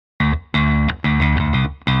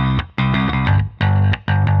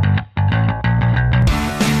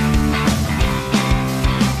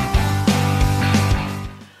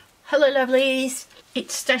lovelies,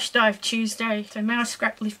 it's StashDive Tuesday. So May I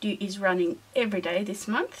Scraplift You is running every day this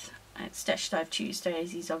month. StashDive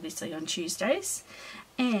Tuesdays is obviously on Tuesdays.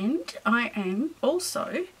 And I am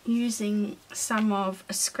also using some of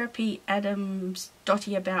Scrappy Adams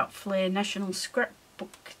Dotty About Flair National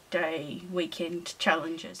Scrapbook Day weekend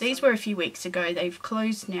challenges. These were a few weeks ago. They've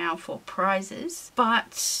closed now for prizes,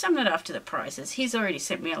 but I'm not after the prizes. He's already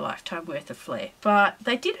sent me a lifetime worth of Flair. But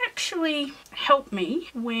they did actually help me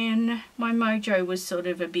when my mojo was sort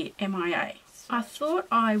of a bit MIA. I thought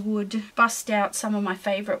I would bust out some of my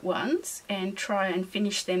favourite ones and try and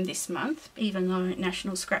finish them this month, even though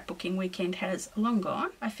National Scrapbooking Weekend has long gone.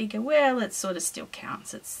 I figure, well, it sort of still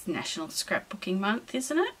counts. It's National Scrapbooking Month,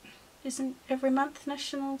 isn't it? Isn't every month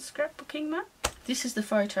National Scrapbooking Month? This is the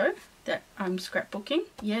photo that I'm scrapbooking.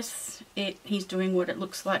 Yes, he's doing what it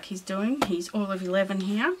looks like he's doing. He's all of 11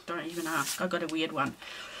 here. Don't even ask, I got a weird one.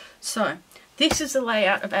 So, this is the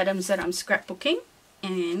layout of Adams that I'm scrapbooking.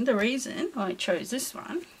 And the reason I chose this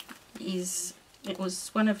one is it was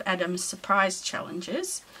one of Adam's surprise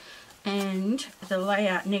challenges, and the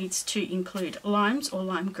layout needs to include limes or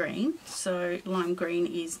lime green. So lime green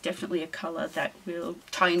is definitely a colour that will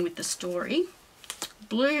tie in with the story.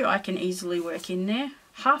 Blue I can easily work in there.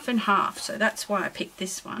 Half and half, so that's why I picked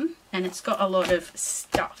this one, and it's got a lot of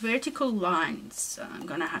stuff. Vertical lines, so I'm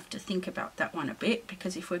going to have to think about that one a bit,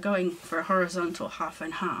 because if we're going for a horizontal half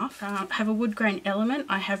and half, have a wood grain element.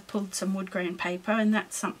 I have pulled some wood grain paper, and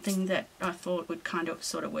that's something that I thought would kind of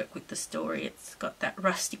sort of work with the story. It's got that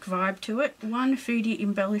rustic vibe to it. One foodie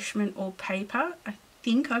embellishment or paper. I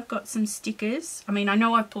think I've got some stickers. I mean, I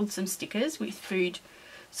know I've pulled some stickers with food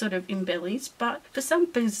sort of embellies, but for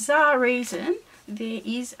some bizarre reason there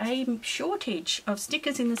is a shortage of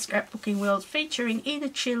stickers in the scrapbooking world featuring either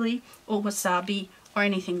chili or wasabi or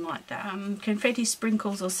anything like that. Confetti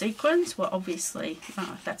sprinkles or sequins, well obviously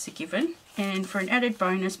that's a given. And for an added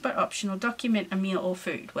bonus but optional, document a meal or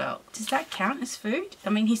food. Well, does that count as food? I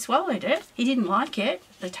mean, he swallowed it. He didn't like it,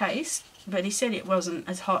 the taste, but he said it wasn't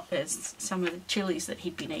as hot as some of the chilies that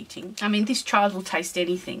he'd been eating. I mean, this child will taste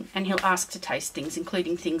anything, and he'll ask to taste things,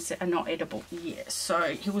 including things that are not edible. Yeah,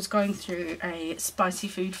 so he was going through a spicy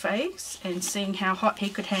food phase and seeing how hot he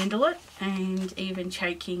could handle it, and even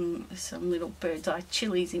taking some little bird's eye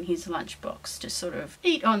chilies in his lunchbox to sort of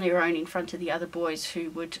eat on their own in front of the other boys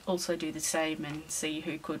who would also do the same and see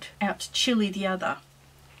who could out-chili the other.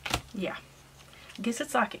 Yeah. I guess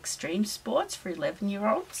it's like extreme sports for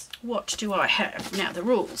 11-year-olds. What do I have? Now, the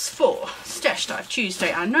rules for StashDive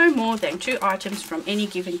Tuesday are no more than 2 items from any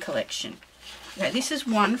given collection. Okay, this is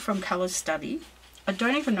one from Colour Study. I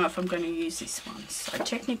don't even know if I'm going to use this one, so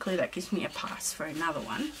technically that gives me a pass for another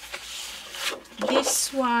one.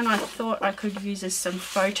 This one I thought I could use as some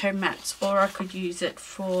photo mats, or I could use it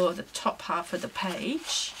for the top half of the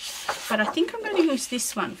page. But I think I'm going to use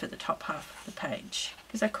this one for the top half of the page,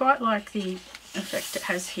 because I quite like the effect it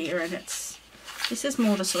has here, and this is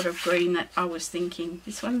more the sort of green that I was thinking.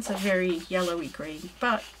 This one's a very yellowy green,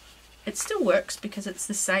 but it still works because it's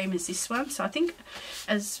the same as this one. So I think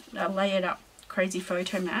as a layered up crazy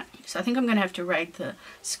photo mat, so I think I'm going to have to raid the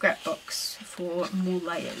scrapbox for more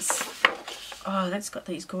layers. Oh, that's got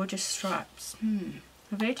these gorgeous stripes.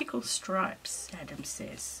 Vertical stripes, Adam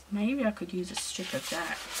says. Maybe I could use a strip of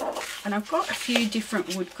that. And I've got a few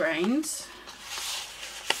different wood grains.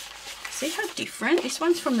 See how different? This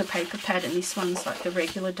one's from the paper pad and this one's like the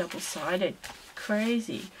regular double-sided.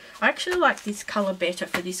 Crazy. I actually like this colour better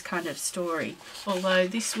for this kind of story. Although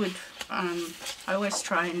this would, I always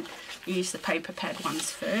try and use the paper pad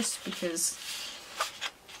ones first because,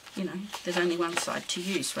 you know, there's only one side to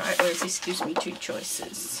use, right? Whereas this gives me 2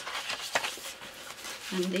 choices.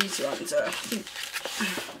 And these ones are, I think,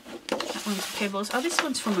 that one's Pebbles. Oh, this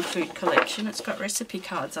one's from a food collection. It's got recipe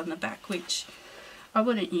cards on the back, which I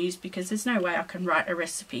wouldn't use because there's no way I can write a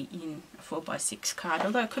recipe in a 4x6 card,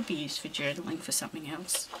 although it could be used for journaling for something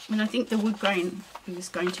else. And I think the wood grain is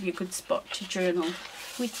going to be a good spot to journal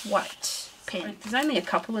with white pen. There's only a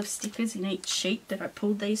couple of stickers in each sheet that I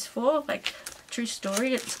pulled these for, like true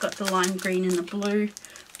story. It's got the lime green and the blue.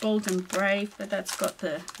 Bold and brave, but that's got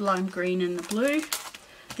the lime green and the blue.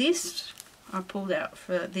 This I pulled out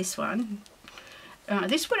for this one.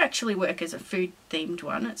 This would actually work as a food themed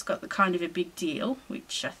one. It's got the kind of a big deal,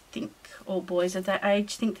 which I think all boys of that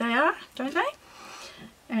age think they are, don't they?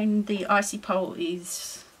 And the icy pole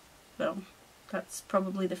is, well, that's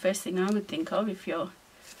probably the first thing I would think of if you're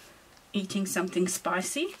eating something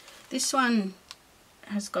spicy. This one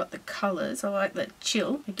has got the colours. I like that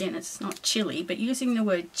chill. Again, it's not chilly, but using the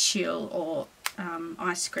word chill or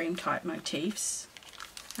ice cream type motifs.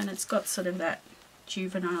 And it's got sort of that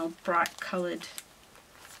juvenile bright coloured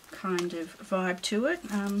kind of vibe to it.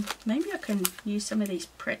 Maybe I can use some of these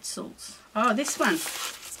pretzels. Oh, this one.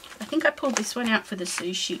 I think I pulled this one out for the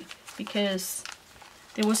sushi because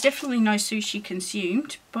there was definitely no sushi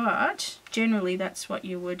consumed, but generally that's what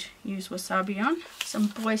you would use wasabi on. Some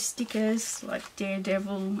boy stickers like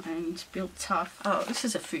Daredevil and Built Tough. Oh, this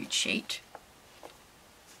is a food sheet.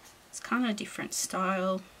 It's kind of a different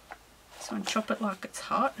style. This one, Chop It Like It's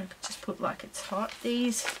Hot. I could just put Like It's Hot.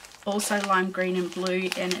 These also lime green and blue,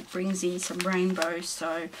 and it brings in some rainbow,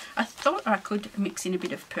 so I thought I could mix in a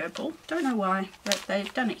bit of purple. Don't know why, but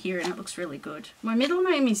they've done it here and it looks really good. My middle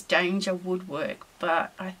name is Danger Woodwork,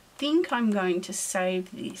 but I think I'm going to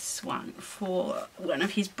save this one for one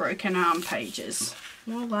of his broken arm pages.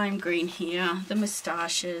 More lime green here, the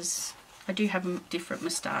moustaches. I do have different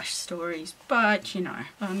moustache stories, but you know,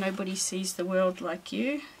 nobody sees the world like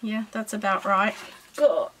you. Yeah, that's about right.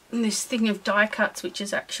 Got this thing of die cuts, which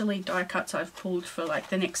is actually die cuts I've pulled for like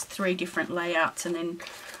the next 3 different layouts, and then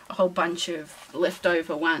a whole bunch of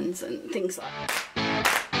leftover ones and things like that.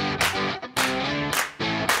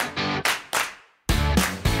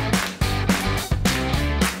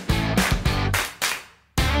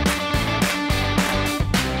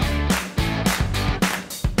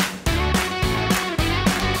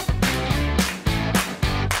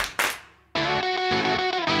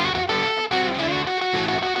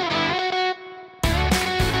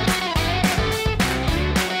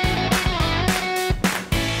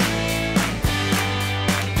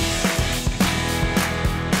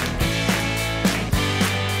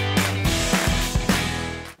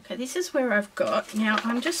 This is where I've got, now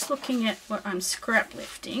I'm just looking at what I'm scrap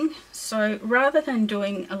lifting, so rather than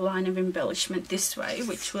doing a line of embellishment this way,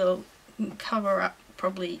 which will cover up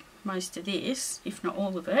probably most of this, if not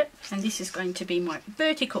all of it, and this is going to be my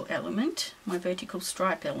vertical element, my vertical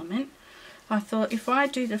stripe element, I thought if I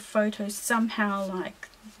do the photos somehow like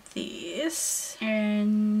this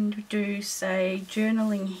and do say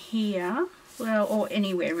journaling here, well, or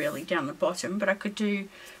anywhere really down the bottom, but I could do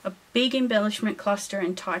a big embellishment cluster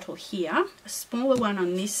and title here, a smaller one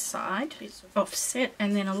on this side, offset,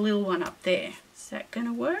 and then a little one up there. Is that going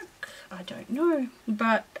to work? I don't know,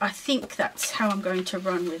 but I think that's how I'm going to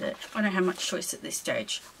run with it. I don't have much choice at this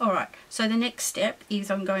stage. Alright, so the next step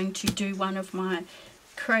is I'm going to do one of my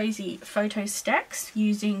crazy photo stacks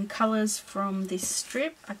using colours from this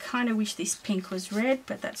strip. I kind of wish this pink was red,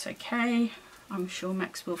 but that's okay. I'm sure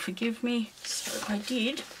Max will forgive me. So I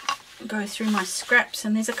did go through my scraps,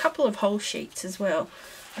 and there's a couple of whole sheets as well.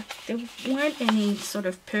 There weren't any sort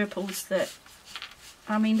of purples that,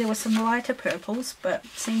 I mean there were some lighter purples, but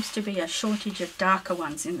seems to be a shortage of darker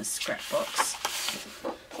ones in the scrap box.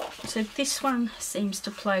 So this one seems to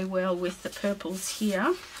play well with the purples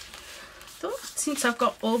here. Thought since I've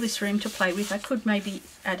got all this room to play with, I could maybe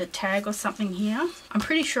add a tag or something here. I'm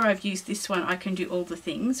pretty sure I've used this one, I Can Do All the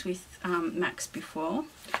Things, with Max before.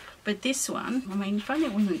 But this one, I mean, if only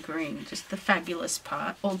it wasn't green, just the fabulous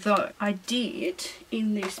part. Although I did,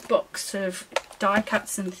 in this box of die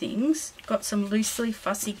cuts and things, got some loosely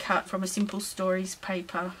fussy cut from a Simple Stories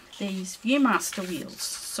paper, these Viewmaster wheels.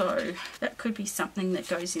 So that could be something that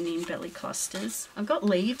goes in the embelly clusters. I've got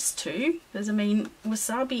leaves too, because I mean,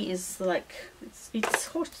 wasabi is like, it's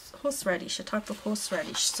horseradish, a type of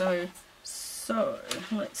horseradish. So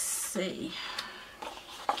let's see.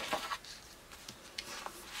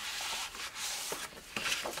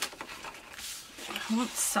 I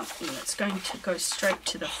want something that's going to go straight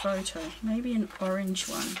to the photo. Maybe an orange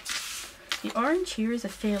one. The orange here is a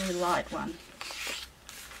fairly light one.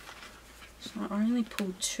 So I only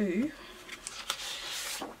pulled 2.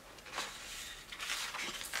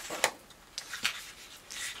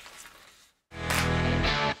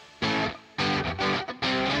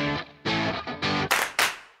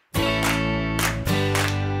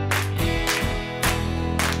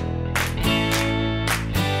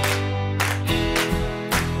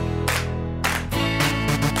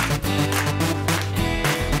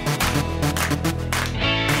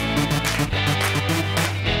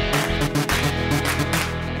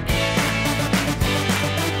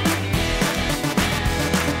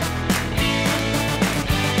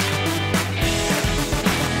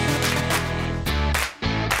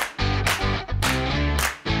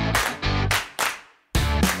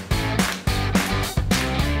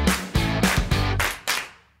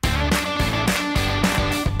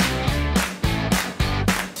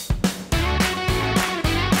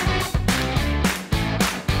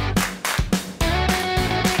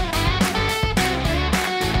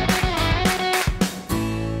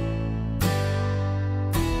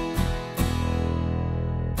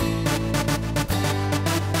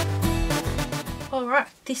 Alright,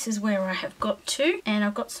 this is where I have got to, and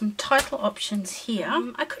I've got some title options here.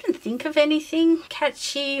 I couldn't think of anything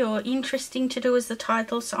catchy or interesting to do as the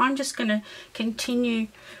title, so I'm just going to continue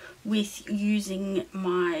with using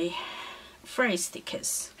my phrase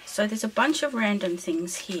stickers. So there's a bunch of random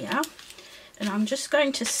things here, and I'm just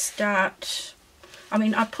going to start. I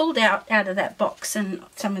mean, I pulled out of that box and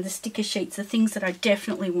some of the sticker sheets, the things that I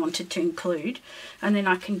definitely wanted to include, and then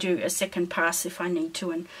I can do a second pass if I need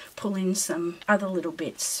to and pull in some other little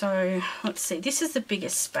bits. So let's see, this is the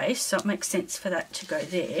biggest space, so it makes sense for that to go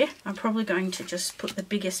there. I'm probably going to just put the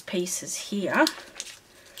biggest pieces here.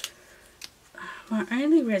 My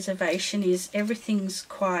only reservation is everything's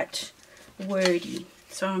quite wordy,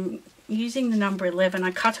 so I'm using the number 11.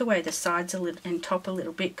 I cut away the sides a little and top a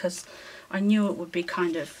little bit because I knew it would be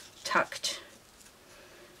kind of tucked.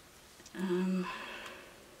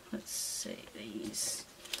 Let's see,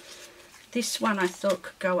 this one I thought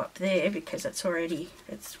could go up there because it's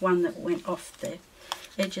one that went off the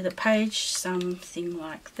edge of the page, something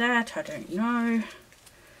like that. I don't know.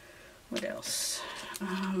 What else?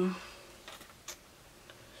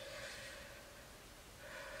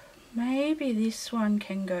 Maybe this one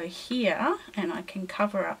can go here and I can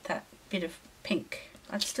cover up that bit of pink.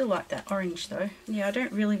 I'd still like that orange though. Yeah, I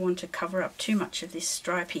don't really want to cover up too much of this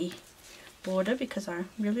stripy border because I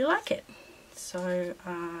really like it. So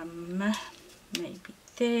maybe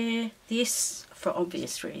there. This, for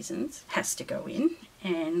obvious reasons, has to go in,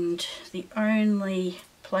 and the only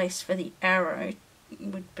place for the arrow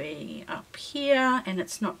would be up here, and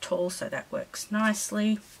it's not tall, so that works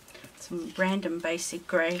nicely. Some random basic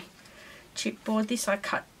grey chipboard. This I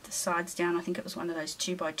cut the sides down. I think it was one of those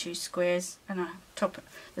 2x2 squares, and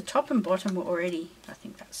the top and bottom were already, I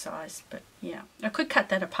think, that size. But yeah, I could cut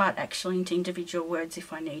that apart actually into individual words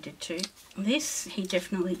if I needed to. This, he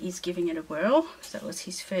definitely is giving it a whirl. So that was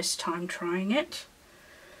his first time trying it.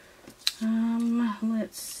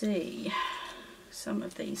 Let's see, some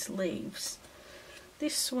of these leaves.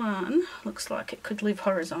 This one looks like it could live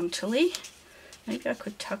horizontally. Maybe I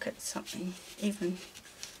could tuck it something even,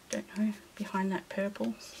 don't know, behind that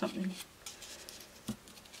purple, something.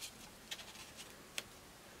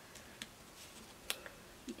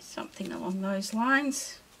 Something along those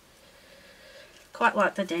lines. Quite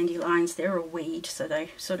like the dandelions, they're a weed, so they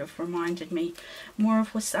sort of reminded me more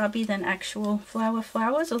of wasabi than actual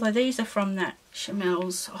flowers, although these are from that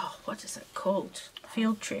Chamel's, oh, what is it called?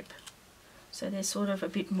 Field Trip. So they're sort of a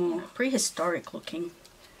bit more prehistoric looking,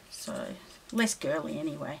 so less girly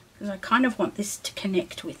anyway. Because I kind of want this to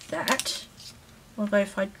connect with that, although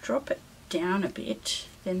if I drop it down a bit,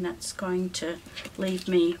 then that's going to leave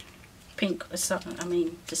me pink or something. I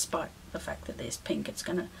mean, despite the fact that there's pink, it's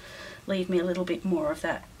going to leave me a little bit more of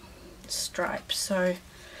that stripe, so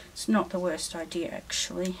it's not the worst idea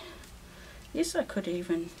actually. This I could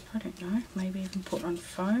even, I don't know, maybe even put on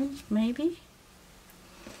foam, maybe.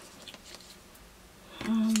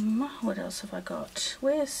 What else have I got?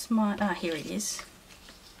 Where's my, here it is.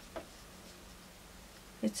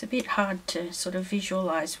 It's a bit hard to sort of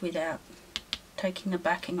visualize without taking the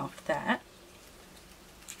backing off that.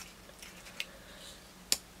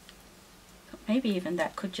 Maybe even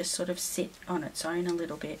that could just sort of sit on its own a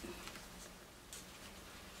little bit.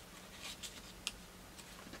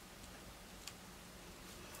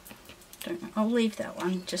 Don't know. I'll leave that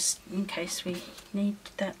one just in case we need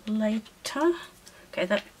that later. Okay,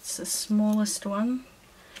 that's the smallest one.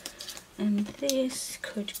 And this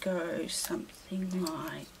could go something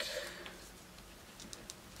like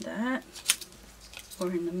that,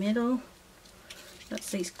 or in the middle. That's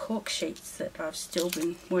these cork sheets that I've still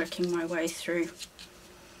been working my way through.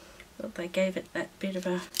 But they gave it that bit of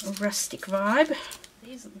a rustic vibe.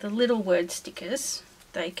 These are the little word stickers.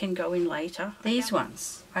 They can go in later. These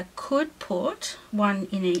ones, I could put one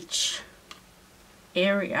in each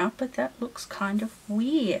area, but that looks kind of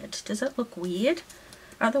weird. Does that look weird?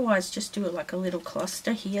 Otherwise, just do it like a little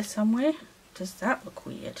cluster here somewhere. Does that look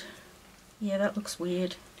weird? Yeah, that looks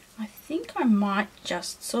weird. I think I might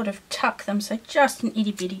just sort of tuck them so just an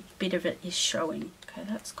itty bitty bit of it is showing. Okay,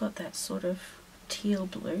 that's got that sort of teal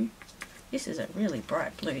blue. This is a really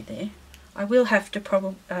bright blue there. I will have to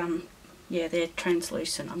probably, yeah, they're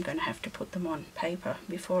translucent. I'm going to have to put them on paper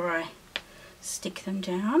before I stick them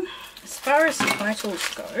down. As far as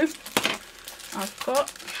titles go, I've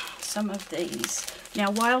got some of these.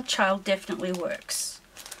 Now, Wild Child definitely works,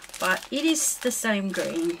 but it is the same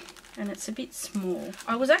green and it's a bit small.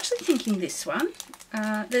 I was actually thinking this one.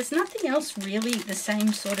 There's nothing else really the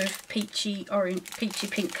same sort of peachy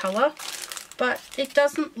pink colour, but it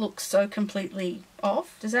doesn't look so completely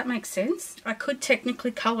off. Does that make sense? I could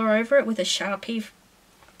technically colour over it with a Sharpie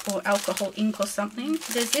or alcohol ink or something.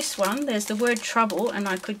 There's this one, there's the word trouble, and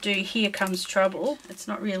I could do here comes trouble. It's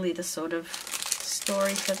not really the sort of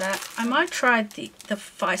story for that. I might try the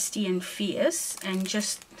Feisty and Fierce and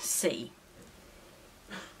just see.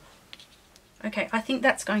 Okay, I think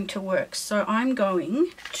that's going to work. So I'm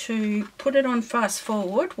going to put it on fast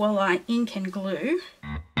forward while I ink and glue.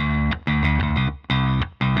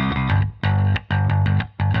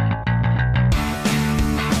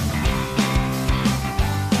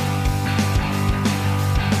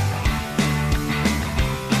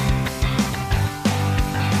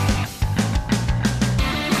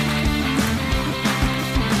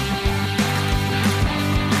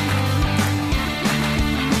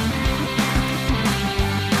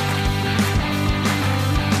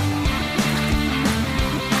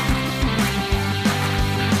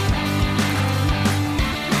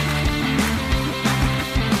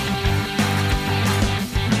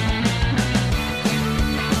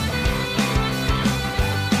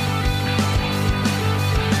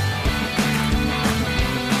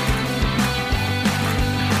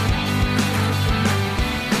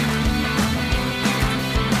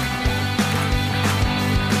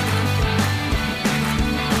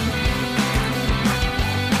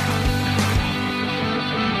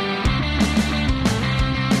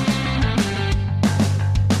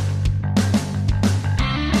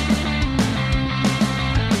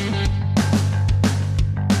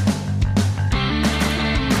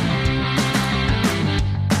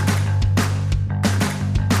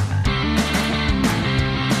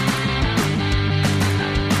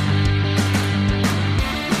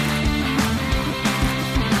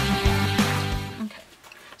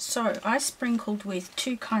 So I sprinkled with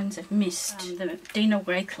two kinds of mist, the Dina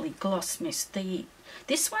Wakley Gloss Mist.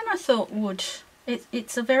 This one I thought would,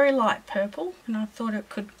 it's a very light purple, and I thought it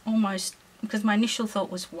could almost, because my initial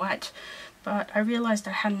thought was white, but I realised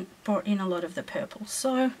I hadn't brought in a lot of the purple.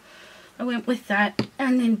 So I went with that,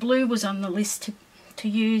 and then blue was on the list to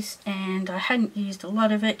use, and I hadn't used a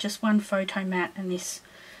lot of it, just one photo mat and this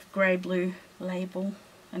grey blue label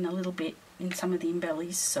and a little bit in some of the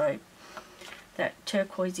embellies. So that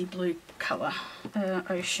turquoisey blue colour,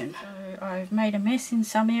 ocean. So I've made a mess in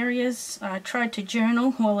some areas. I tried to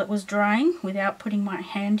journal while it was drying without putting my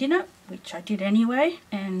hand in it, which I did anyway,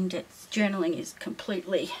 and journaling is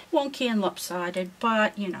completely wonky and lopsided,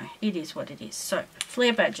 but you know, it is what it is. So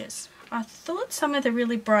flare badges. I thought some of the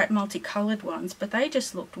really bright multicoloured ones, but they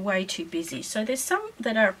just looked way too busy. So there's some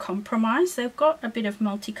that are a compromise. They've got a bit of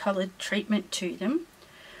multicoloured treatment to them,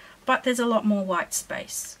 but there's a lot more white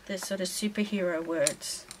space. There's sort of superhero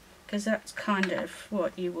words, because that's kind of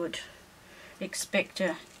what you would expect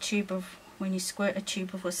a tube of, when you squirt a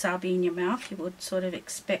tube of wasabi in your mouth, you would sort of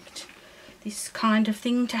expect this kind of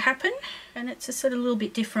thing to happen. And it's a sort of little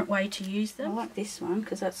bit different way to use them. I like this one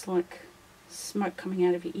because that's like smoke coming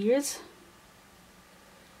out of your ears.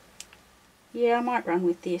 Yeah, I might run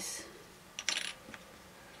with this.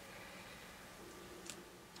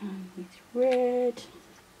 With red.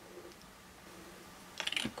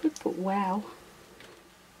 I could put wow,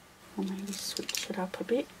 or maybe switch it up a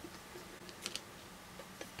bit.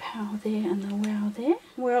 Put the power there and the wow there.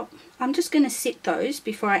 Well, I'm just going to sit those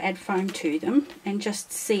before I add foam to them and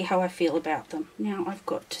just see how I feel about them. Now I've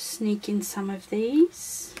got to sneak in some of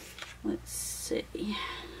these. Let's see.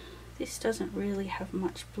 This doesn't really have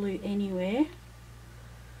much blue anywhere.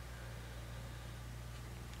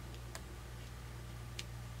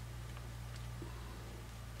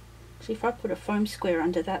 So if I put a foam square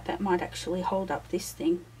under that, that might actually hold up this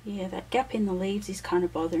thing. Yeah, that gap in the leaves is kind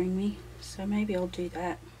of bothering me, so maybe I'll do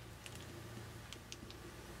that.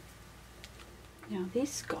 Now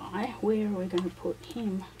this guy, where are we going to put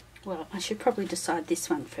him? Well, I should probably decide this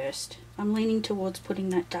one first. I'm leaning towards putting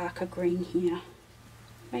that darker green here.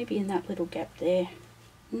 Maybe in that little gap there.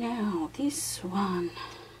 Now this one.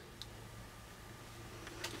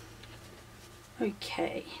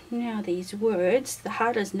 Okay, now these words, the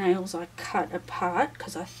hard as nails I cut apart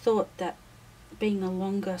because I thought that being a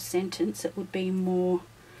longer sentence it would be more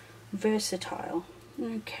versatile.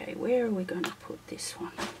 Okay, where are we going to put this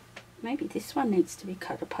one? Maybe this one needs to be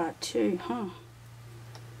cut apart too, huh?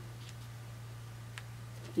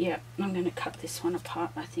 Yeah, I'm going to cut this one apart,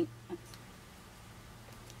 I think.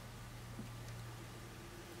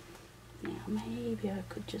 Now maybe I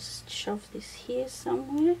could just shove this here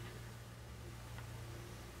somewhere.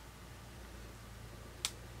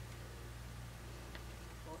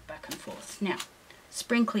 Back and forth. Now,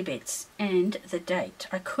 sprinkly bits and the date.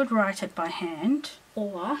 I could write it by hand,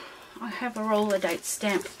 or I have a roller date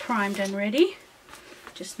stamp primed and ready.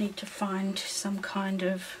 Just need to find some kind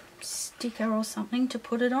of sticker or something to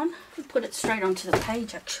put it on. I'll put it straight onto the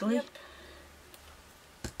page actually. Yep.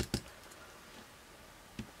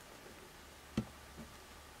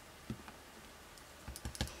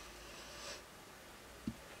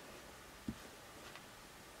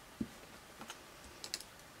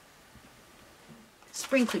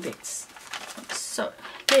 Sprinkly bits. So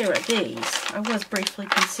there are these. I was briefly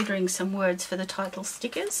considering some words for the title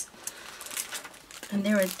stickers. And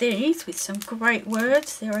there are these with some great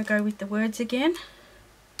words. There I go with the words again.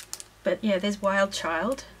 But yeah, there's Wild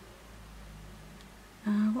Child.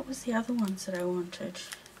 What was the other ones that I wanted?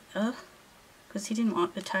 Because he didn't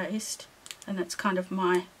like the taste. And that's kind of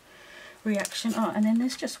my reaction. Oh, and then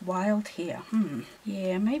there's just Wild here.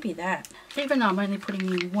 Yeah, maybe that. Even though I'm only putting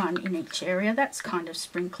in one in each area, that's kind of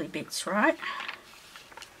sprinkly bits, right?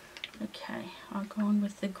 Okay, I'll go on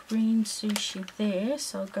with the green sushi there.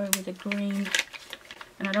 So I'll go with a green...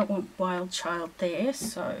 And I don't want Wild Child there,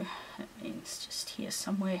 so that means just here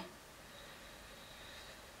somewhere.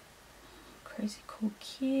 Crazy Cool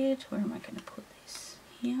Kid. Where am I going to put this?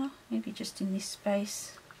 Here? Maybe just in this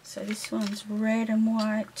space. So this one's red and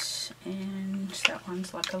white, and that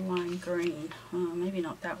one's like a lime green. Oh, maybe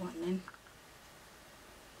not that one then.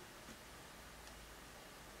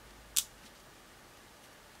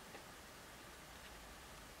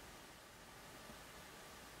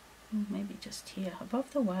 Maybe just here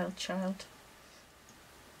above the Wild Child.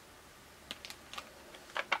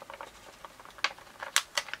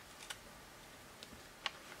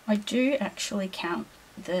 I do actually count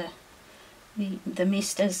the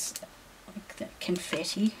mist as like the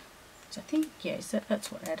confetti. So I think yes, that's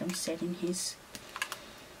what Adam said in his.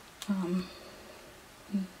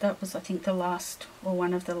 That was I think the last or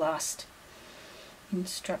one of the last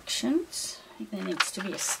instructions. I think there needs to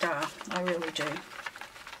be a star. I really do.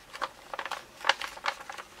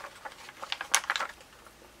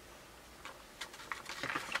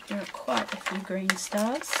 There are quite a few green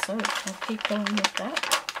stars, so I'll keep going with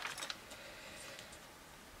that.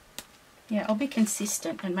 Yeah, I'll be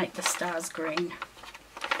consistent and make the stars green.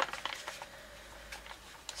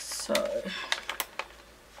 So,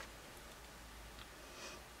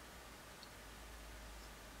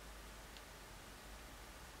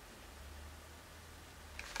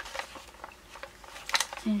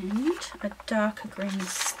 and a darker green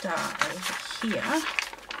star over here.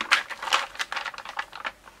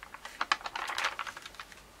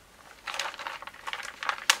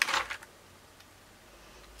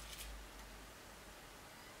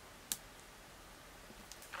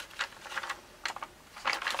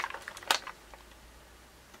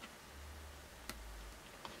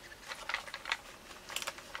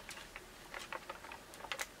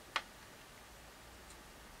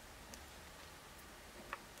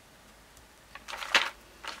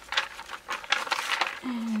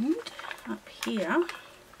 And up here,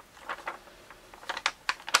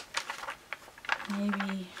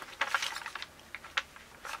 maybe,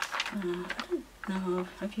 I don't know,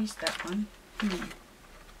 I've used that one.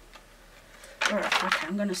 Alright, okay,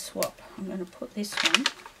 I'm going to swap. I'm going to put this one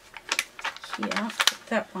here, put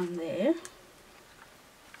that one there,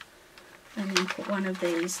 and then put one of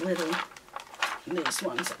these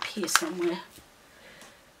ones up here somewhere.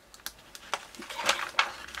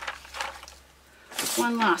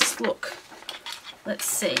 One last look. Let's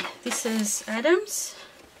see. This is Adam's.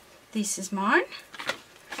 This is mine.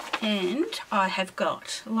 And I have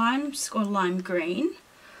got limes or lime green,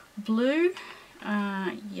 blue,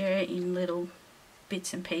 yeah, in little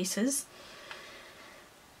bits and pieces.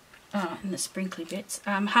 And the sprinkly bits.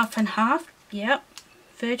 Half and half. Yep.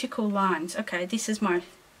 Vertical lines. Okay, this is my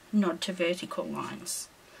nod to vertical lines.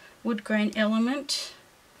 Wood grain element,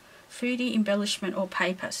 foodie, embellishment or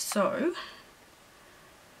paper. So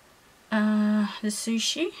the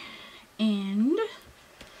sushi and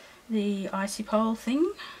the icy pole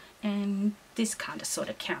thing, and this kind of sort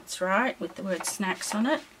of counts, right, with the word snacks on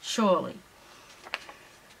it, surely.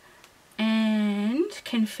 And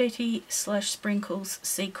confetti / sprinkles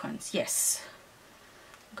sequence, yes.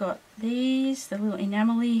 Got these, the little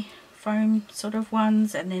enamel-y foam sort of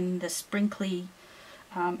ones, and then the sprinkly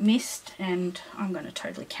mist, and I'm going to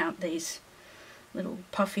totally count these little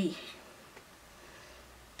puffy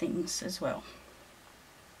things as well.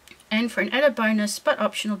 And for an added bonus but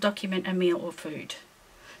optional, document a meal or food.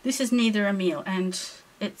 This is neither a meal and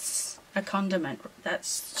it's a condiment.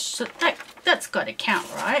 That's got to count,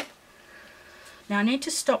 right? Now I need to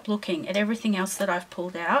stop looking at everything else that I've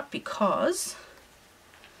pulled out because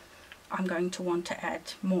I'm going to want to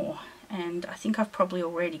add more, and I think I've probably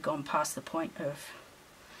already gone past the point of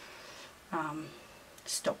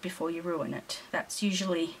stop before you ruin it. That's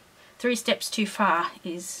usually 3 steps too far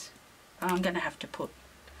is I'm going to have to put,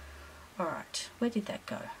 alright, where did that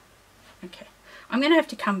go? Okay, I'm going to have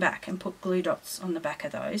to come back and put glue dots on the back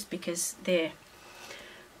of those because they're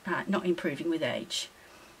not improving with age.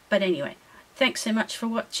 But anyway, thanks so much for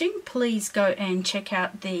watching. Please go and check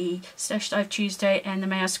out the StashDive Tuesday and the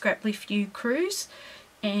May I Scraplift You cruise.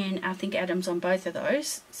 And I think Adam's on both of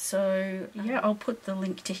those. So yeah, I'll put the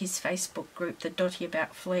link to his Facebook group, the Dotty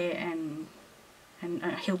About Flair, and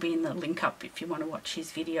he'll be in the link up if you want to watch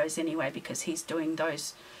his videos anyway, because he's doing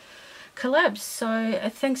those collabs. So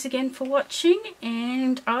thanks again for watching,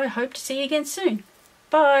 and I hope to see you again soon.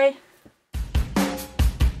 Bye.